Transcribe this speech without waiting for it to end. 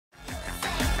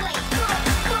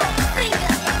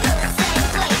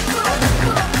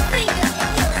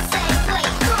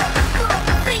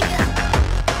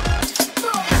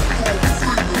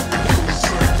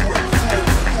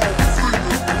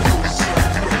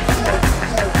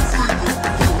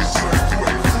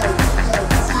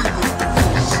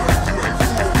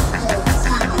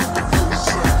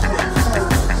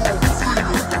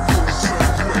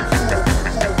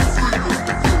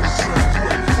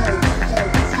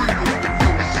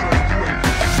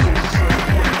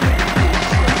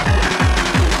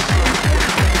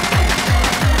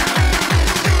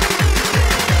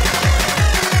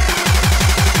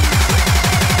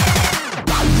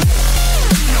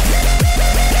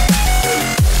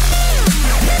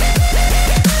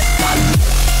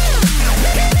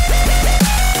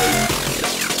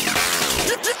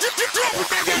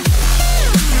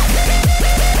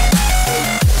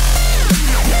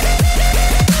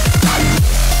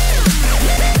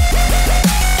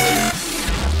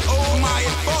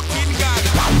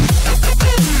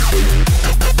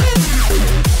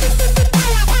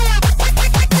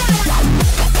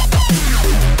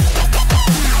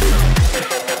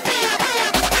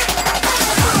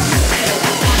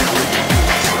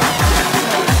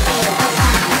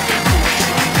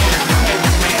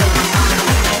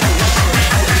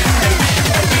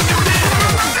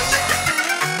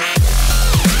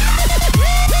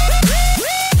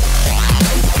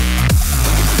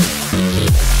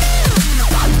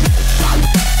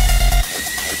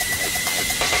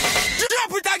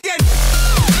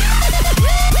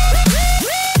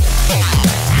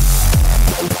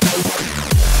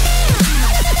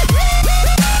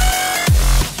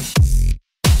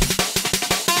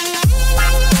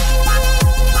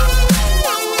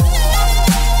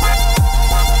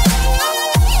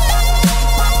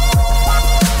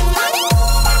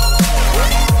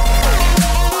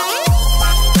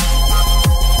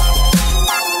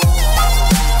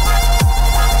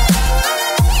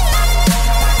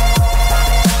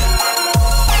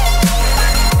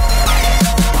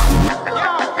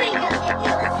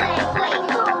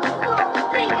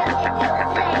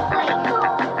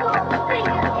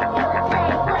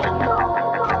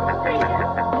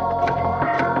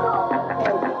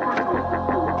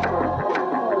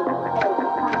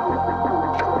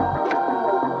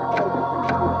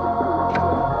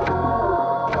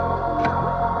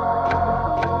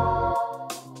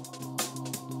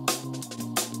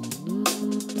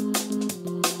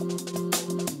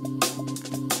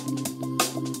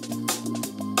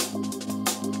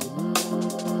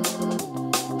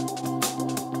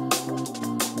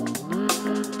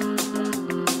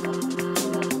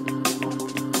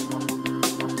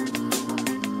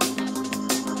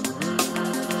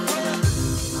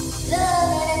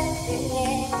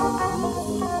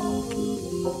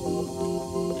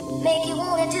Make you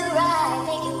wanna do right,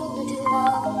 make you wanna do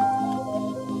wrong.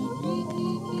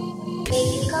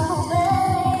 Make you come over.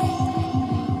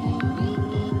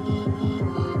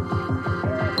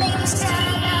 Make you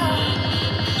stand up.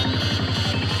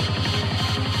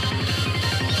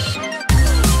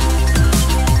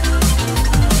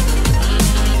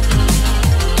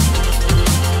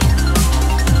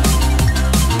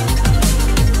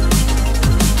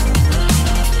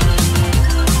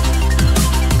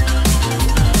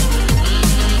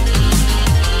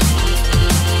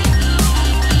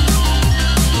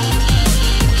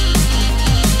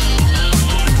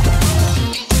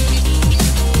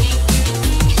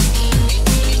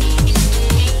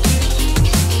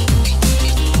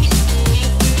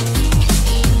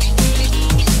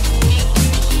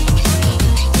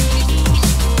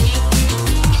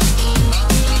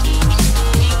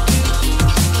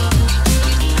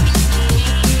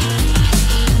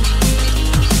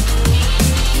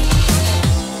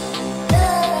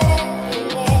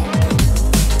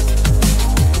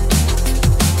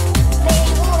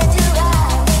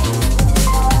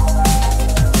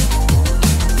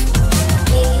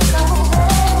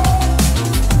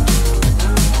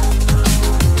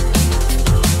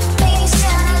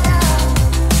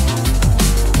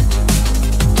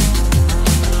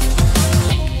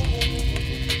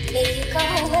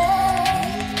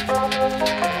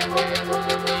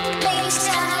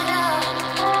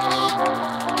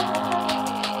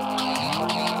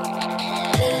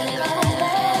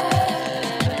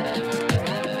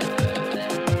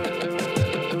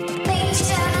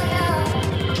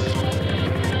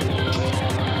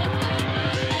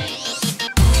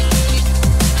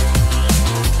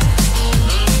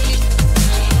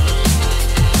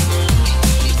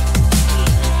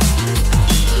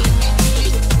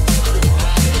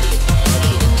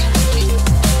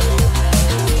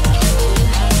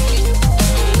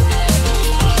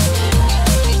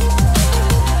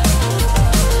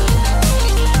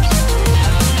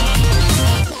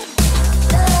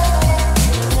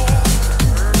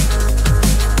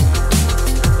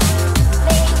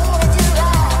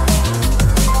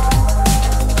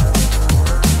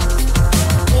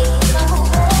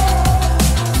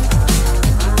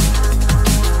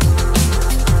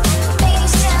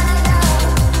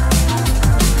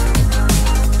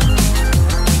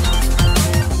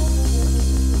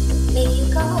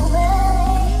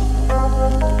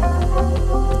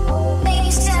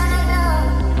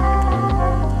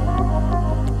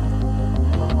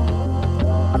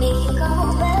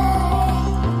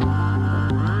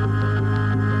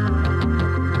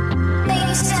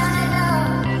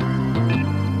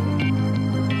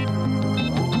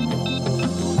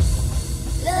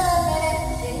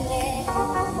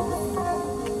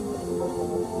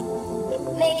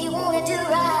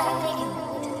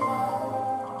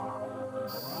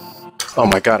 Oh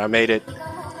my god, I made it.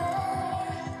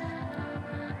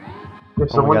 If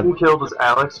someone can kill this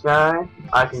Alex guy,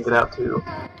 I can get out too.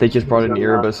 They just brought an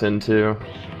Erebus in too.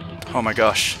 Oh my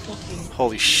gosh.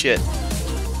 Holy shit.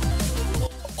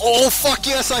 Oh fuck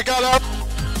yes, I got up!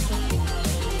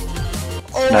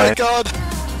 Oh my god!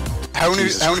 How many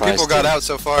people got out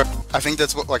so far? I think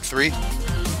that's what, like 3?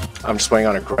 I'm just waiting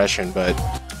on aggression, but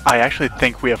I actually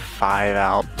think we have 5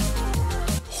 out.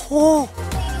 Whew.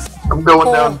 I'm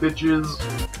going down, bitches.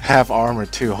 have armor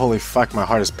too. Holy fuck, my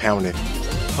heart is pounding.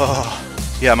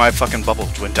 Oh, yeah, my fucking bubble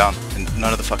went down, and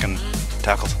none of the fucking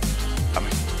tackles. I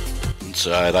mean, it's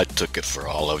alright, I took it for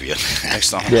all of you.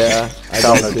 thanks, Tom. Yeah,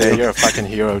 I Dude, you're a fucking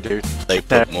hero, dude. They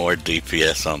put more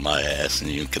DPS on my ass than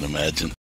you can imagine.